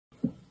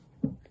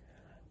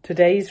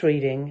Today's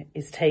reading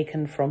is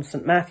taken from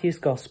St Matthew's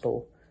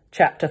Gospel,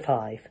 chapter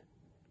 5,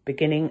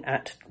 beginning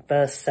at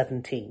verse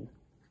 17.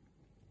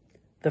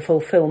 The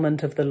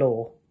fulfilment of the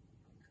law.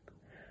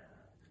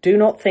 Do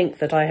not think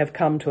that I have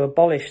come to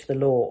abolish the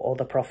law or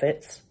the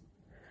prophets.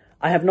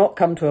 I have not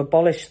come to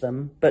abolish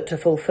them, but to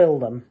fulfill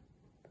them.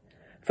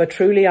 For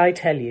truly I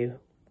tell you,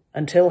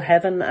 until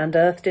heaven and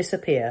earth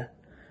disappear,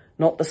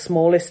 not the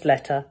smallest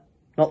letter,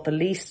 not the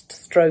least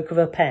stroke of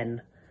a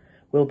pen,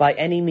 will by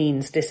any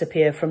means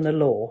disappear from the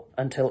law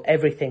until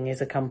everything is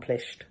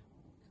accomplished.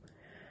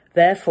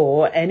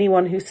 Therefore,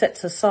 anyone who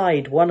sets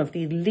aside one of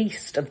the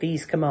least of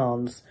these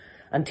commands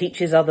and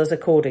teaches others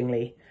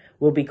accordingly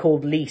will be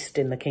called least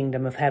in the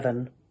kingdom of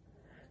heaven.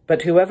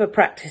 But whoever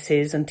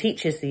practices and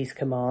teaches these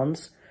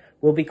commands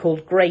will be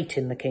called great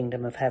in the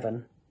kingdom of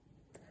heaven.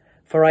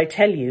 For I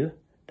tell you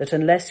that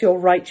unless your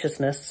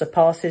righteousness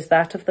surpasses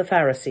that of the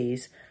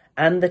Pharisees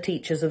and the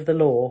teachers of the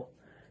law,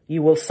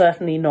 you will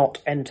certainly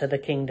not enter the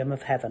kingdom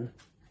of heaven.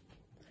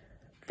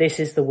 This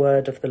is the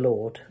word of the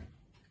Lord.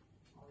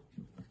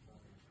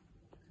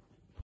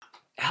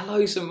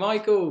 Hello, St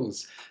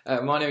Michael's.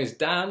 My name is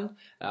Dan.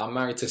 I'm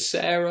married to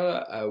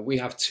Sarah. We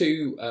have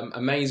two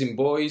amazing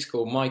boys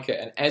called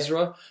Micah and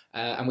Ezra,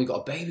 and we've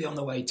got a baby on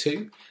the way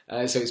too.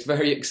 So it's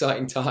very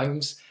exciting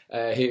times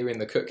here in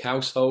the Cook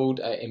household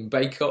in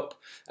Bacup.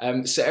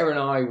 Sarah and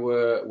I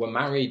were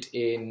married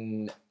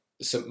in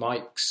St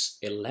Mike's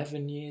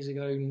 11 years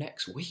ago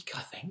next week,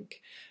 I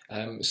think.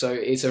 So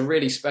it's a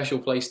really special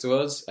place to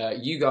us.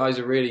 You guys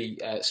are really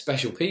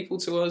special people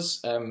to us.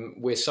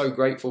 We're so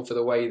grateful for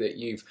the way that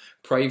you've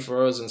prayed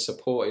for us and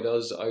supported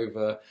us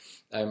over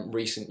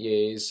recent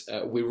years.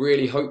 We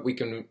really hope we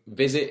can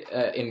visit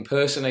in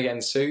person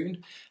again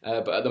soon.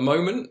 But at the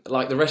moment,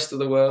 like the rest of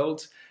the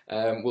world,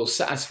 we'll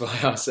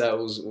satisfy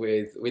ourselves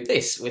with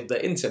the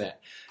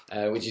internet,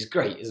 which is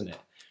great, isn't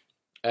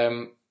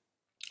it?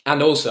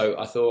 And also,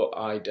 I thought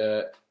I'd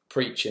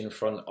preach in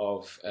front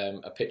of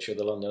a picture of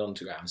the London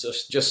Underground,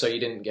 just so you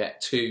didn't get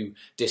too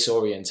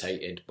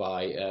disorientated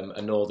by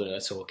a northerner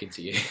talking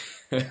to you.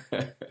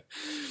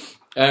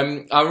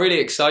 I'm really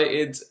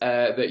excited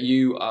that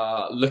you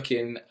are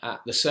looking at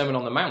the Sermon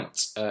on the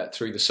Mount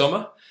through the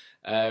summer.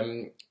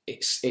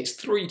 It's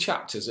 3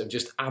 chapters of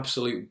just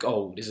absolute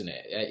gold, isn't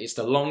it? It's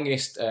the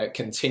longest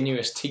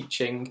continuous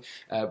teaching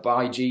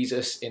by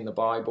Jesus in the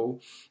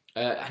Bible.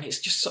 And it's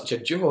just such a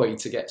joy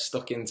to get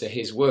stuck into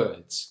his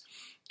words.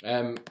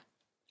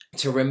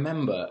 To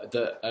remember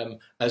that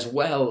as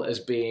well as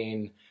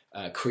being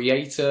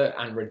creator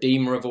and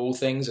redeemer of all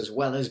things, as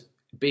well as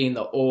being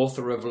the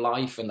author of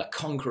life and the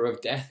conqueror of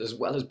death, as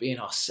well as being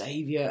our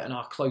saviour and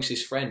our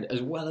closest friend,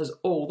 as well as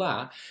all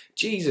that,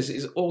 Jesus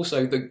is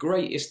also the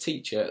greatest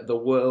teacher the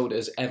world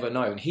has ever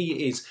known.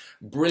 He is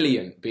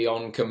brilliant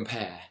beyond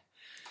compare.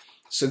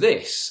 So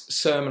this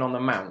Sermon on the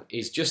Mount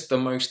is just the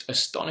most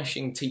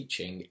astonishing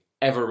teaching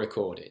ever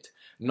recorded.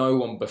 No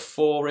one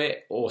before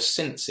it or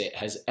since it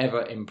has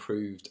ever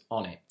improved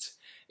on it.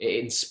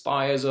 It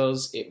inspires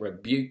us, it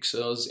rebukes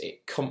us,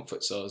 it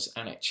comforts us,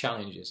 and it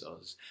challenges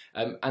us.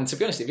 And to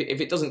be honest,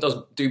 if it doesn't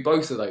do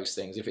both of those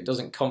things, if it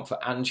doesn't comfort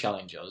and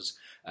challenge us,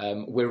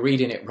 we're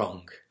reading it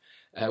wrong.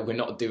 We're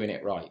not doing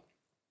it right.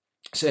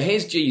 So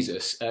here's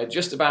Jesus,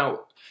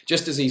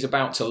 just as he's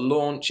about to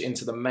launch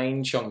into the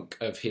main chunk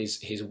of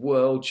his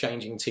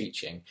world-changing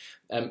teaching,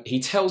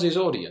 he tells his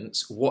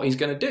audience what he's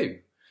going to do.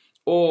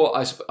 Or,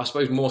 I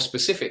suppose more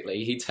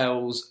specifically, he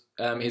tells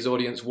his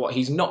audience what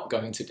he's not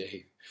going to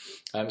do.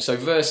 So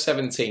verse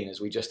 17, as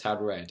we just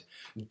had read,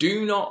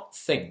 do not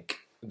think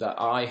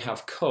that I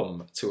have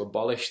come to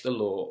abolish the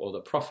law or the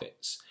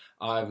prophets.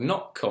 I have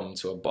not come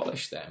to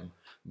abolish them,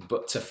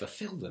 but to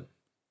fulfill them.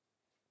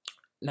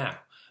 Now,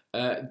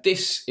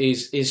 this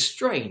is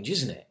strange,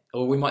 isn't it?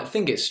 Or we might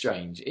think it's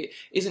strange.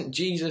 Isn't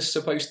Jesus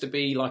supposed to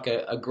be like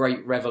a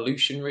great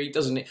revolutionary?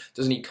 Doesn't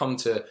he come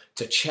to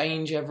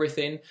change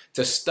everything,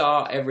 to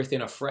start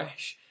everything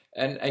afresh?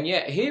 And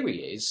yet here he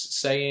is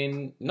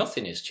saying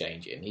nothing is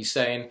changing. He's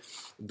saying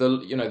the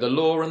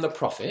law and the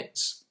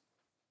prophets,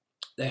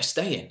 they're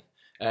staying.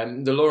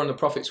 The law and the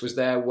prophets was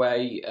their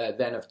way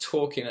then of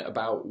talking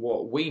about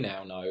what we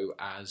now know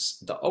as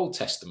the Old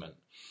Testament.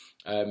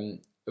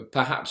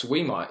 Perhaps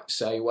we might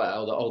say,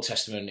 well, the Old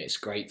Testament is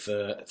great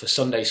for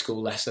Sunday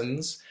school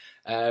lessons,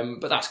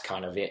 but that's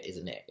kind of it,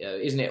 isn't it?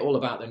 Isn't it all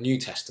about the New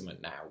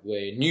Testament now?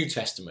 We're New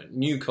Testament,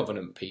 New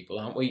Covenant people,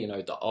 aren't we?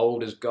 The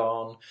old has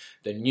gone,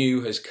 the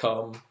new has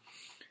come.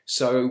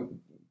 So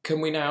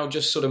can we now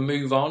just sort of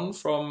move on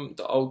from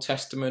the Old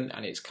Testament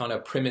and its kind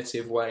of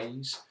primitive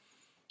ways?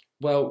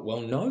 Well,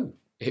 no,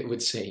 it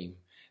would seem.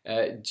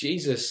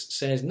 Jesus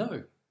says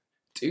no.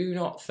 Do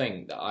not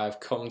think that I have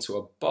come to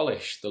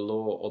abolish the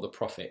law or the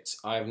prophets.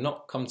 I have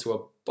not come to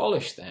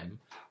abolish them,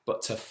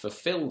 but to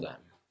fulfill them.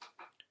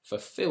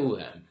 Fulfill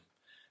them.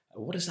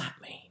 What does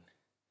that mean?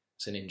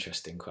 It's an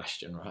interesting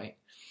question, right?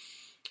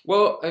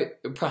 Well,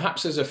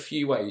 perhaps there's a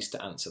few ways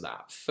to answer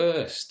that.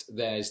 First,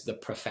 there's the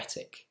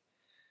prophetic.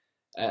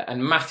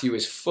 And Matthew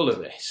is full of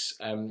this.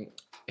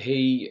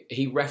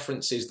 he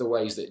references the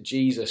ways that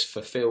Jesus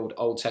fulfilled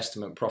Old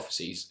Testament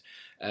prophecies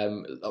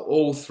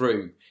all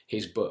through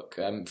his book.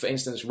 For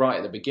instance, right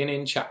at the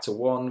beginning, chapter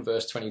 1,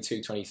 verse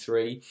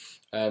 22-23,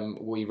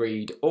 we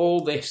read,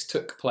 "All this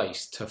took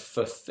place to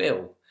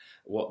fulfill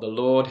what the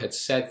Lord had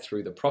said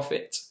through the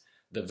prophet.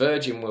 The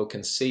virgin will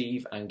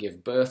conceive and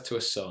give birth to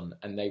a son,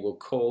 and they will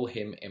call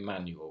him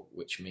Emmanuel,"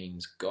 which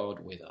means God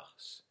with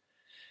us.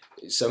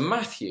 So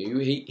Matthew,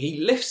 he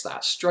lifts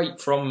that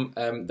straight from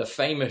the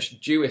famous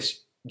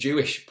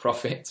Jewish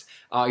prophet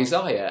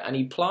Isaiah, and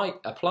he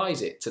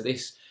applies it to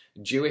this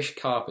Jewish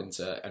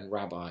carpenter and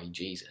rabbi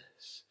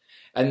Jesus.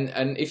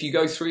 And if you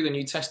go through the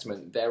New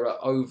Testament, there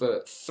are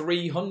over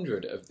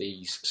 300 of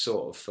these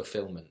sort of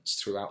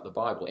fulfillments throughout the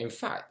Bible. In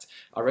fact,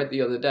 I read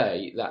the other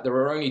day that there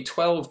are only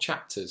 12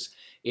 chapters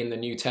in the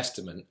New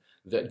Testament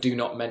that do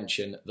not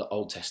mention the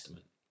Old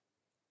Testament.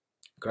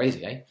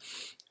 Crazy,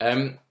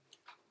 eh?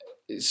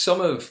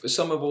 Some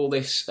of all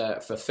this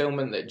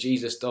fulfillment that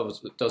Jesus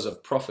does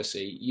of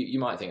prophecy, you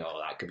might think, oh,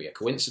 that could be a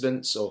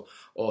coincidence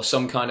or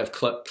some kind of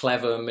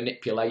clever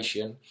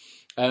manipulation.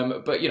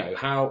 But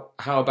how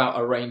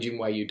about arranging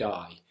where you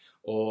die,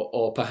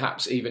 or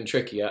perhaps even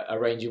trickier,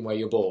 arranging where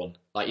you're born?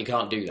 Like, you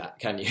can't do that,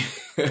 can you?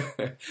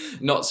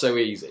 Not so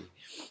easy.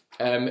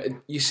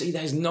 You see,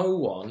 there's no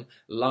one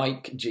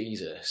like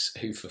Jesus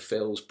who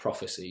fulfills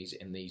prophecies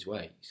in these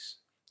ways.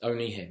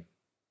 Only him.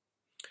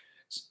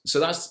 So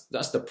that's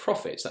the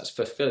prophets, that's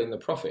fulfilling the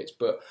prophets.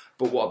 But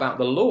what about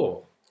the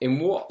law? In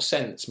what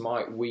sense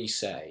might we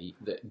say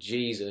that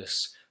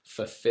Jesus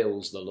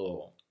fulfills the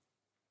law?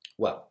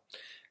 Well,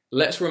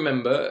 let's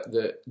remember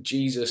that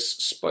Jesus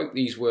spoke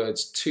these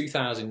words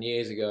 2,000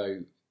 years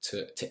ago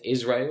to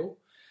Israel,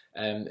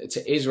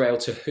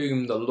 to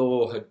whom the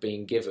law had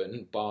been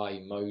given by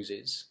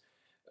Moses,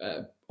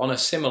 on a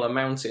similar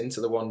mountain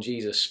to the one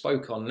Jesus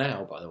spoke on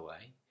now, by the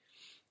way.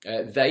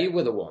 They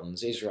were the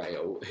ones,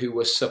 Israel, who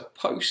were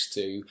supposed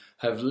to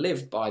have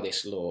lived by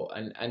this law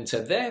and to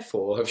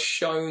therefore have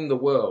shown the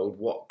world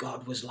what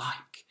God was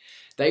like.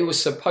 They were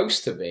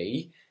supposed to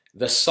be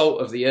the salt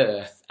of the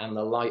earth and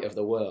the light of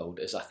the world,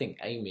 as I think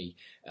Amy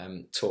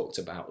talked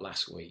about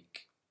last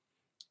week.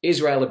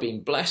 Israel had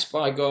been blessed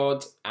by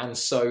God, and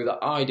so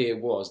the idea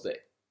was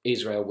that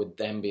Israel would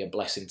then be a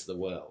blessing to the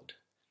world.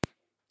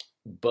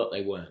 But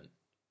they weren't.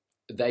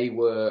 They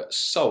were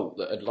salt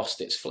that had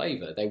lost its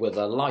flavour. They were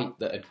the light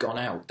that had gone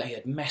out. They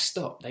had messed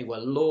up. They were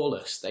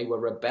lawless. They were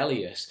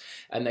rebellious.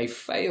 And they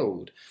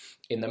failed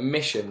in the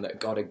mission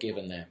that God had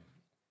given them.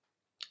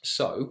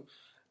 So,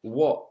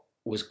 what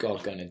was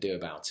God going to do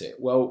about it?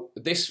 Well,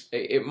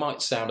 it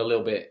might sound a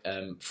little bit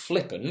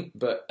flippant,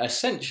 but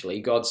essentially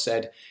God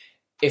said,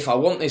 if I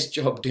want this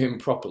job doing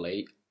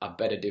properly, I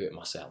better do it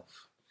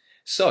myself.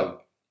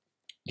 So,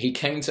 he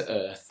came to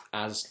earth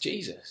as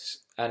Jesus.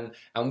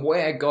 And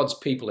where God's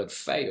people had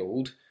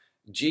failed,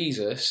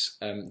 Jesus,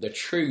 the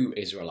true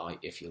Israelite,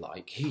 if you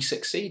like, he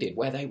succeeded.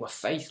 Where they were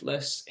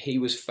faithless, he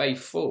was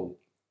faithful.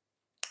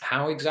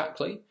 How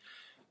exactly?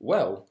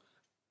 Well,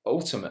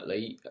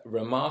 ultimately,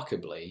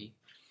 remarkably,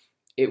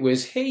 it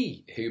was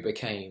he who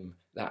became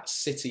that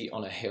city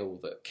on a hill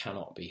that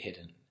cannot be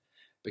hidden,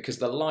 because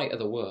the light of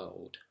the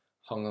world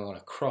hung on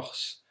a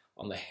cross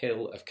on the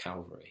hill of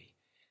Calvary,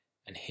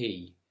 and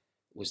he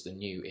was the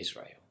new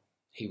Israel.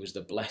 He was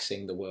the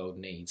blessing the world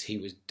needs. He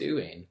was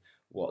doing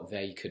what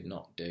they could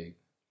not do.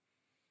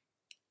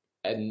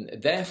 And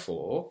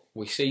therefore,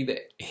 we see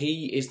that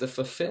he is the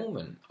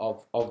fulfillment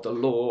of the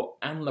law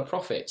and the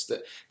prophets,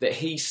 that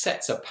he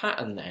sets a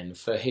pattern then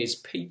for his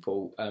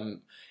people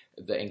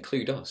that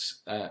include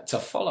us to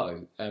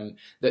follow,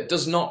 that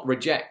does not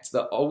reject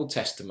the Old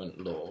Testament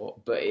law,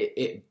 but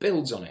it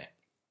builds on it.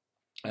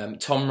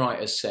 Tom Wright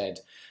has said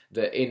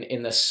that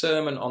in the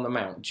Sermon on the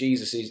Mount,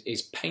 Jesus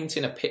is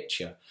painting a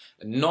picture,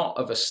 not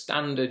of a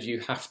standard you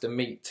have to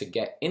meet to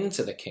get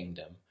into the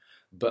kingdom,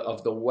 but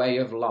of the way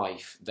of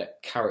life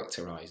that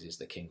characterizes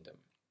the kingdom.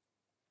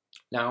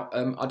 Now,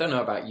 I don't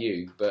know about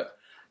you, but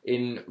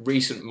in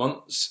recent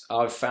months,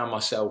 I've found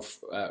myself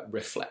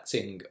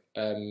reflecting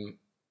on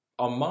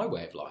my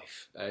way of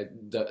life,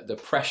 the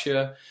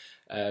pressure,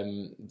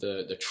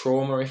 the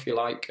trauma, if you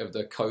like, of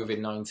the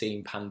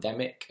COVID-19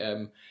 pandemic.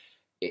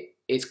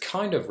 It's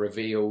kind of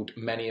revealed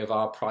many of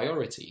our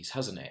priorities,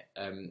 hasn't it?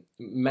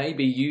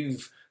 Maybe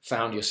you've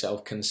found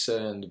yourself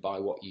concerned by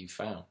what you've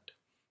found.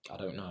 I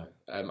don't know.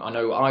 I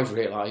know I've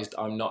realised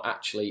I'm not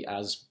actually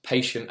as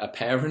patient a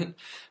parent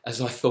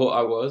as I thought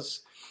I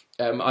was.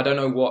 I don't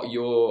know what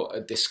your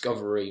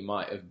discovery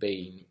might have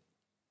been,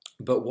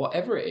 but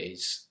whatever it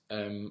is,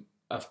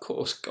 of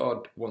course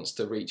God wants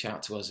to reach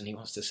out to us and he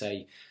wants to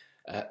say,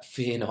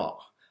 fear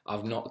not,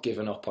 I've not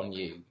given up on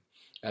you.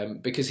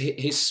 Because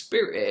his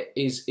spirit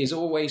is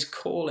always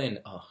calling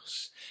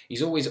us.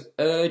 He's always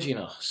urging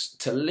us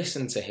to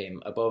listen to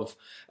him above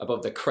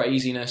the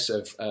craziness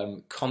of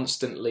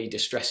constantly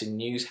distressing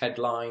news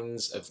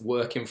headlines, of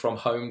working from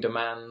home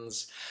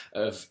demands,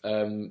 of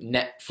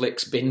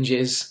Netflix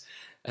binges.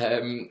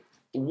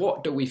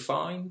 What do we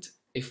find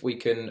if we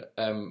can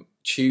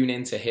tune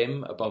into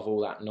him above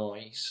all that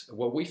noise?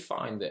 Well, we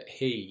find that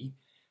he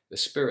the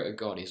Spirit of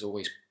God is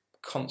always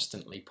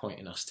constantly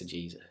pointing us to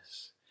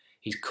Jesus.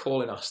 He's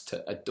calling us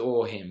to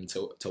adore him,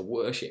 to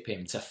worship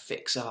him, to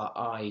fix our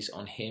eyes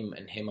on him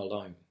and him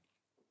alone.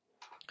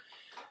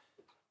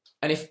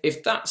 And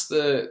if that's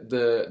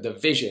the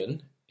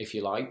vision, if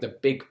you like, the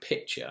big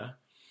picture,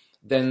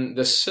 then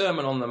the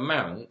Sermon on the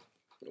Mount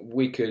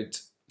we could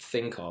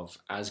think of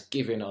as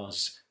giving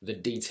us the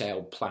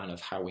detailed plan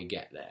of how we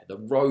get there, the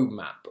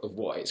roadmap of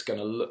what it's going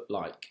to look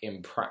like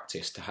in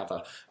practice to have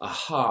a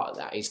heart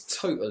that is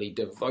totally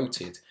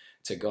devoted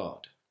to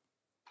God.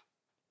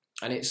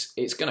 And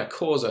it's going to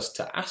cause us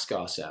to ask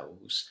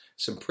ourselves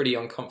some pretty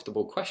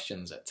uncomfortable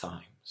questions at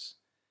times.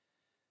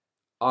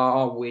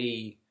 Are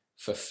we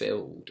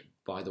fulfilled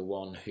by the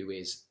one who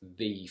is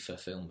the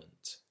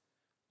fulfillment?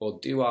 Or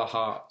do our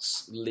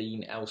hearts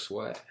lean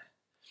elsewhere?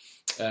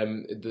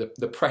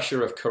 The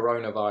pressure of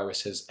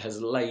coronavirus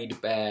has laid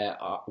bare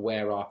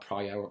where our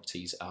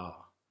priorities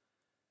are.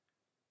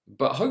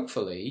 But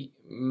hopefully,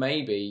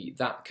 maybe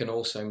that can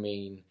also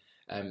mean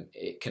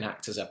it can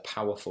act as a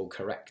powerful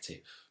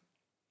corrective.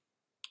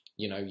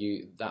 You know,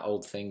 that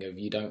old thing of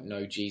you don't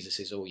know Jesus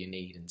is all you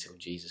need until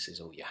Jesus is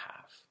all you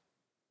have.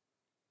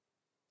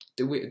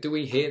 Do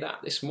we hear that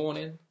this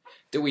morning?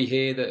 Do we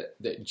hear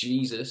that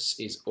Jesus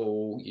is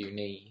all you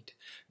need?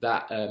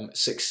 That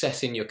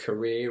success in your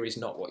career is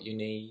not what you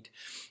need?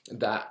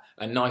 That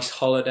a nice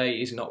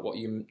holiday is not what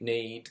you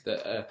need?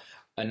 That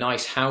a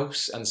nice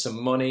house and some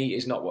money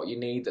is not what you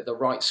need? That the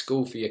right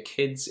school for your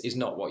kids is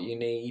not what you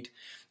need?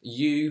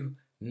 You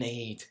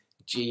need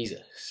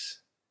Jesus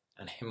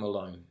and him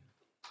alone.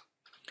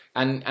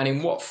 And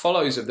in what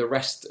follows of the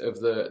rest of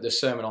the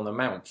Sermon on the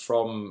Mount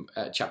from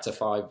chapter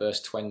 5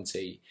 verse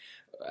 20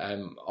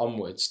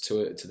 onwards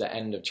to the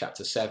end of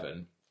chapter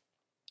 7,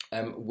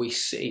 we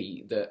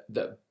see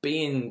that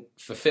being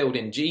fulfilled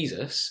in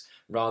Jesus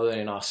rather than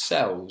in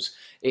ourselves,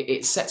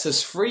 it sets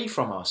us free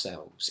from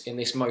ourselves in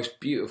this most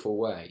beautiful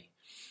way.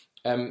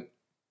 I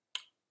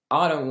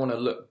don't want to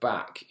look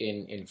back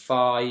in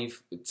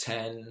 5,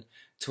 10,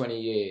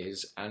 20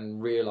 years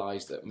and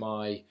realise that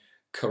my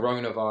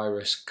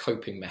coronavirus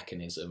coping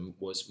mechanism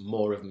was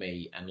more of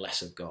me and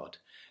less of God.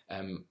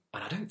 And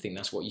I don't think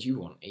that's what you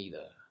want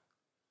either.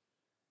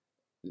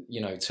 You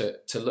know,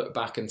 to look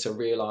back and to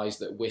realise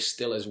that we're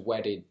still as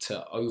wedded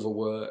to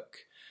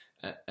overwork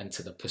and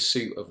to the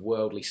pursuit of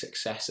worldly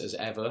success as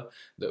ever,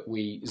 that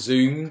we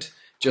Zoomed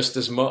just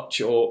as much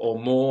or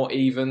more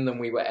even than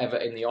we were ever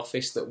in the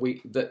office,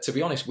 that to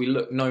be honest, we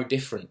look no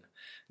different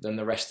than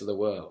the rest of the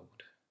world.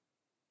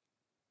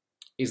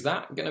 Is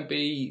that going to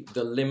be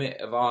the limit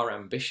of our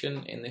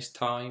ambition in this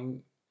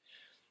time?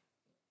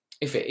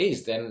 If it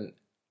is, then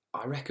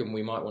I reckon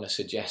we might want to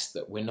suggest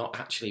that we're not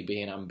actually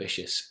being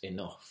ambitious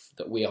enough,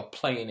 that we are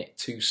playing it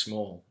too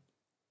small,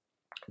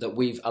 that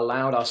we've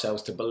allowed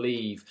ourselves to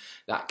believe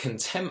that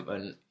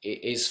contentment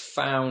is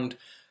found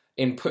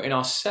in putting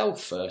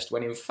ourselves first,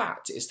 when in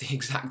fact it's the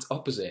exact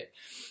opposite.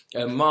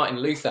 Martin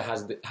Luther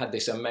had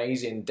this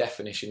amazing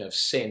definition of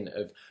sin,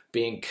 of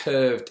being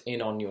curved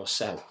in on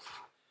yourself.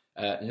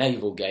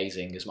 Navel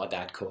gazing, as my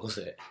dad calls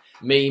it.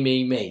 Me,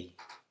 me, me.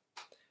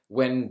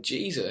 When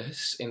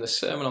Jesus, in the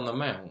Sermon on the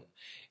Mount,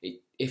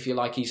 if you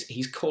like,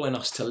 he's calling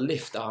us to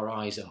lift our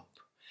eyes up,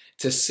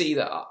 to see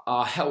that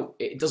our help,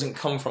 it doesn't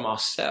come from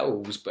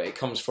ourselves, but it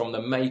comes from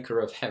the maker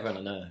of heaven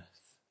and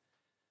earth.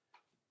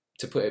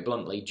 To put it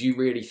bluntly, do you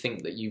really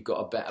think that you've got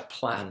a better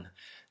plan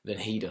than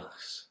he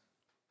does?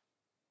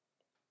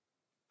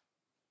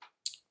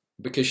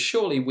 Because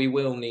surely we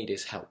will need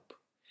his help,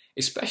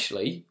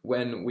 especially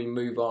when we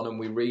move on and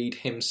we read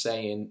him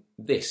saying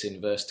this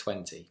in verse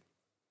 20.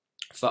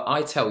 For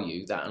I tell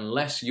you that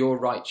unless your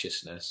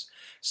righteousness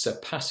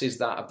surpasses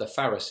that of the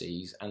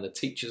Pharisees and the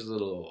teachers of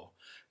the law,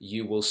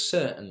 you will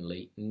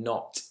certainly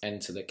not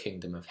enter the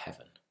kingdom of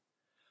heaven.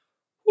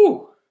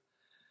 Whew.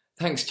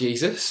 Thanks,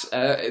 Jesus.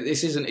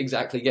 This isn't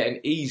exactly getting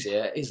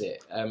easier, is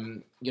it?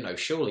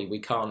 Surely we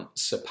can't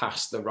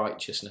surpass the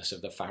righteousness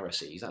of the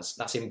Pharisees.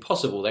 That's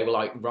impossible. They were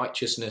like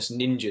righteousness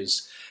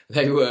ninjas.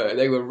 They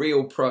were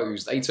real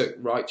pros. They took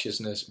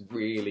righteousness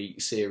really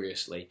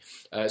seriously.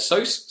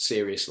 So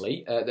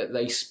seriously that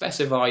they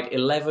specified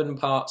 11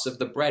 parts of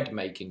the bread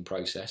making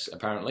process,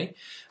 apparently,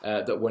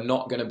 that were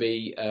not going to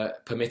be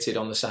permitted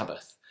on the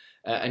Sabbath.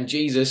 And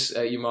Jesus,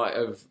 you might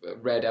have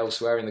read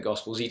elsewhere in the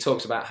Gospels, he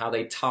talks about how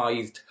they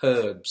tithed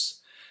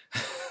herbs.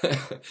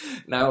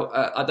 Now,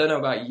 I don't know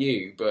about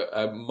you,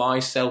 but my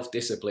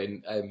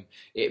self-discipline,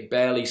 it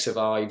barely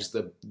survives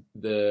the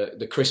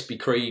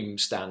Krispy Kreme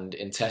stand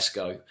in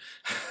Tesco,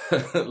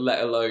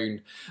 let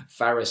alone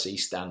Pharisee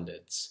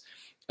standards.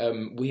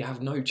 We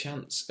have no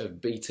chance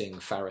of beating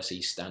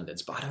Pharisee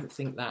standards, but I don't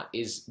think that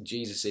is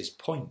Jesus's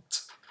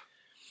point.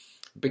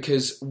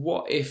 Because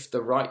what if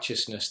the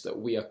righteousness that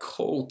we are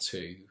called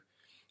to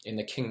in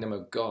the kingdom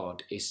of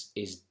God is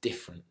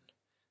different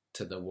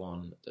to the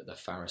one that the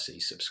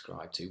Pharisees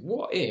subscribe to?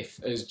 What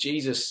if, as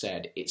Jesus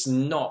said, it's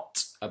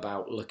not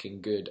about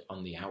looking good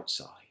on the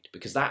outside,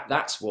 because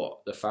that's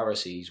what the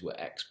Pharisees were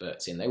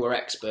experts in. They were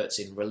experts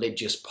in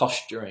religious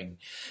posturing,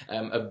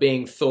 of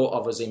being thought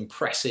of as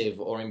impressive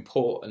or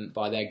important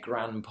by their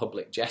grand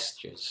public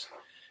gestures.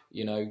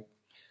 You know,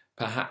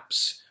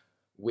 perhaps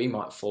we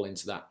might fall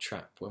into that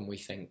trap when we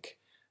think,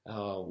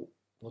 oh,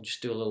 we'll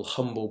just do a little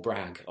humble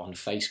brag on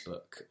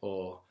Facebook,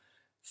 or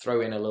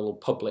throw in a little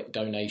public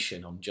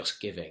donation on Just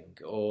Giving,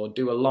 or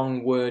do a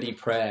long wordy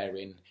prayer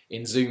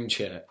in Zoom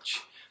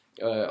church,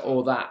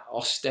 or that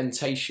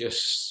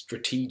ostentatious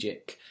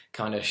strategic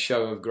kind of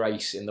show of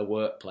grace in the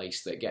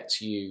workplace that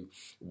gets you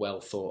well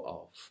thought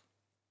of.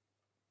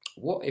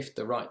 What if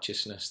the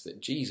righteousness that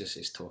Jesus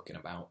is talking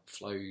about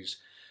flows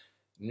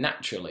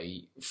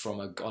naturally from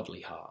a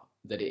godly heart,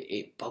 that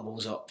it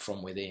bubbles up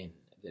from within,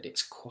 that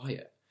it's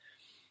quiet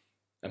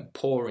and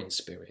poor in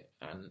spirit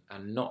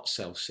and not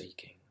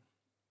self-seeking?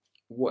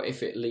 What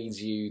if it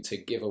leads you to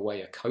give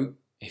away a coat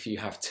if you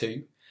have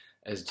two,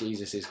 as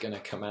Jesus is going to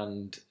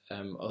command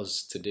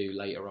us to do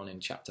later on in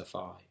chapter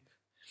 5?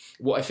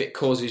 What if it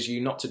causes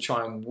you not to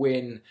try and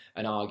win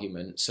an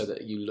argument so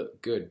that you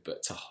look good,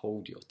 but to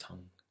hold your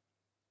tongue?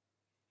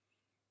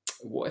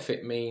 What if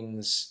it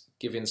means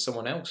giving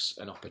someone else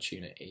an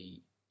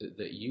opportunity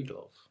that you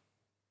love?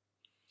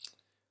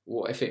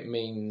 What if it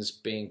means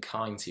being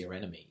kind to your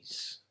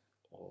enemies,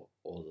 or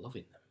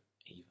loving them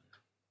even?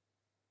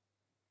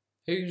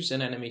 Who's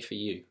an enemy for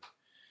you?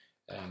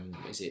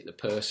 Is it the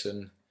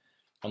person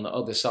on the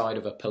other side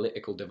of a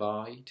political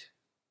divide?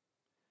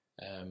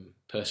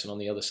 Person on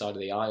the other side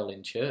of the aisle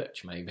in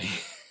church, maybe?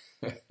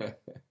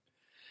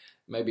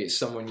 Maybe it's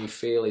someone you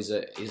feel is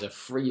a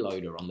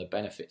freeloader on the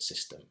benefit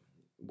system,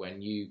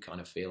 when you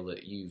kind of feel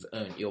that you've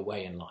earned your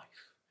way in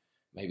life.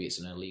 Maybe it's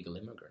an illegal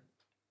immigrant.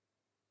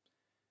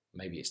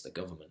 Maybe it's the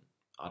government.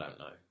 I don't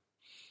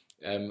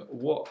know.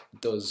 What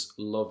does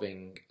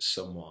loving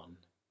someone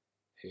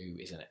who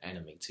is an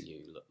enemy to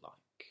you look like?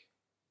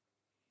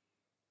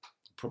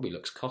 Probably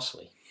looks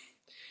costly.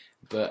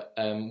 But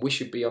we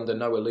should be under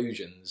no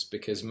illusions,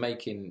 because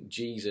making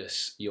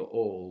Jesus your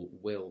all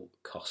will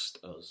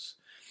cost us.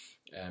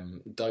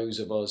 Those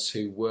of us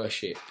who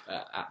worship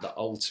at the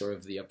altar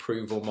of the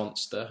approval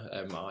monster,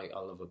 I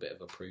love a bit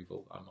of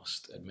approval, I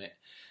must admit,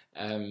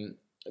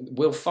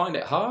 will find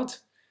it hard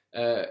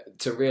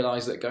to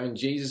realise that going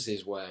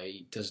Jesus'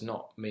 way does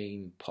not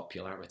mean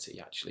popularity.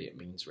 Actually, it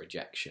means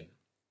rejection.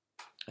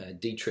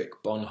 Dietrich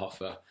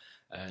Bonhoeffer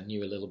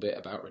knew a little bit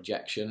about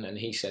rejection, and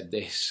he said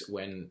this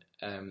when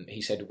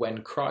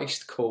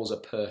Christ calls a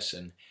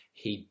person,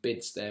 he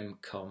bids them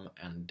come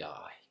and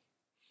die.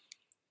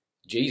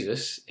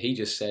 Jesus, he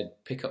just said,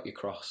 pick up your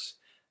cross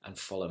and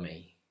follow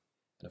me.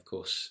 And of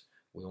course,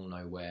 we all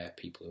know where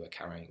people who are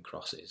carrying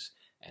crosses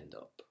end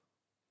up.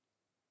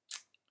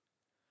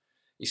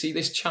 You see,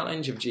 this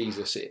challenge of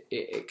Jesus,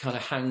 it kind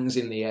of hangs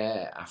in the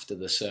air after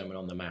the Sermon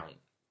on the Mount.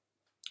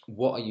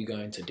 What are you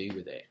going to do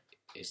with it,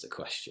 is the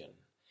question.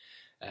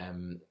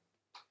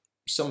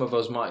 Some of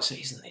us might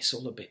say, isn't this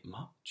all a bit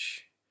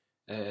much?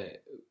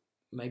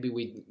 Maybe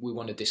we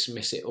want to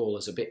dismiss it all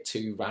as a bit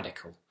too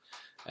radical.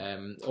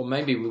 Or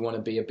maybe we want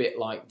to be a bit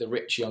like the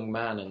rich young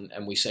man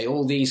and we say,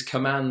 all these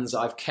commands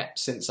I've kept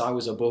since I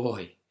was a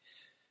boy.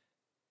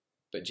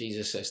 But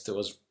Jesus says to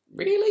us,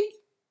 really?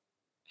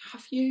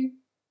 Have you?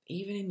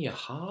 Even in your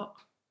heart?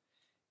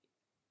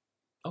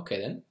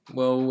 Okay then,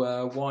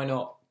 well, why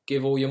not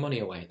give all your money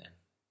away then?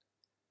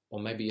 Or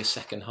maybe your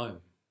second home?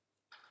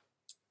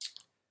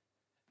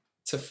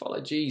 To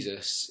follow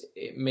Jesus,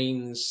 it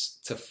means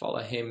to follow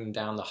him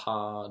down the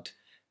hard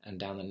and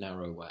down the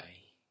narrow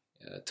way.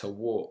 To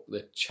walk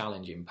the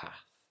challenging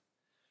path,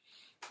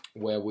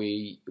 where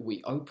we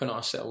open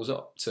ourselves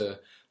up to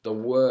the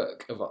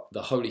work of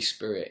the Holy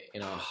Spirit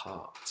in our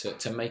heart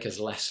to make us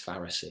less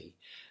Pharisee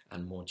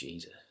and more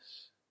Jesus.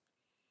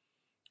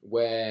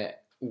 Where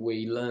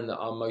we learn that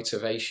our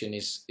motivation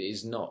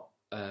is not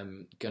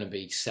going to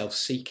be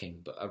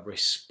self-seeking, but a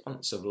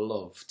response of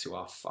love to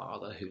our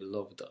Father who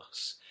loved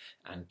us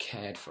and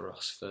cared for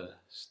us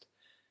first,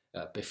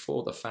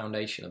 before the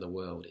foundation of the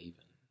world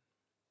even.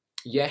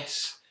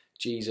 Yes,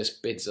 Jesus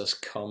bids us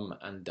come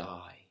and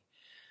die,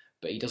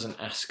 but he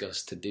doesn't ask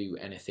us to do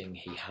anything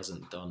he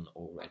hasn't done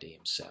already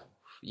himself.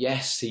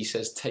 Yes, he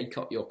says, take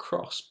up your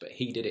cross, but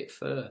he did it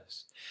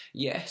first.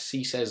 Yes,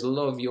 he says,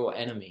 love your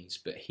enemies,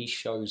 but he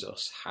shows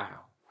us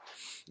how.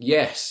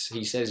 Yes,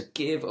 he says,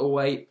 give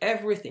away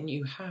everything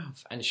you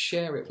have and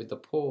share it with the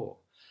poor,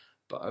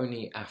 but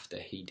only after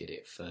he did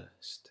it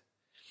first.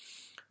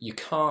 You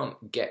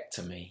can't get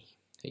to me,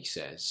 he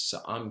says, so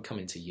I'm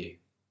coming to you.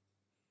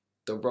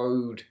 The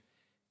road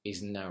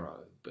is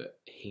narrow, but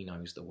he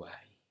knows the way.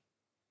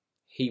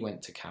 He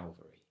went to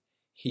Calvary.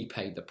 He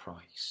paid the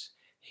price.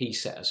 He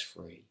set us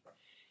free.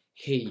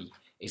 He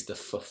is the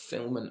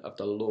fulfillment of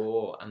the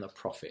law and the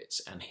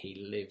prophets, and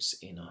he lives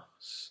in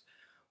us.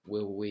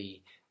 Will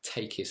we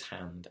take his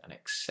hand and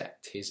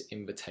accept his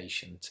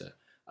invitation to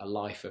a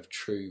life of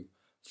true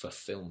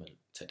fulfillment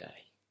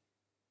today?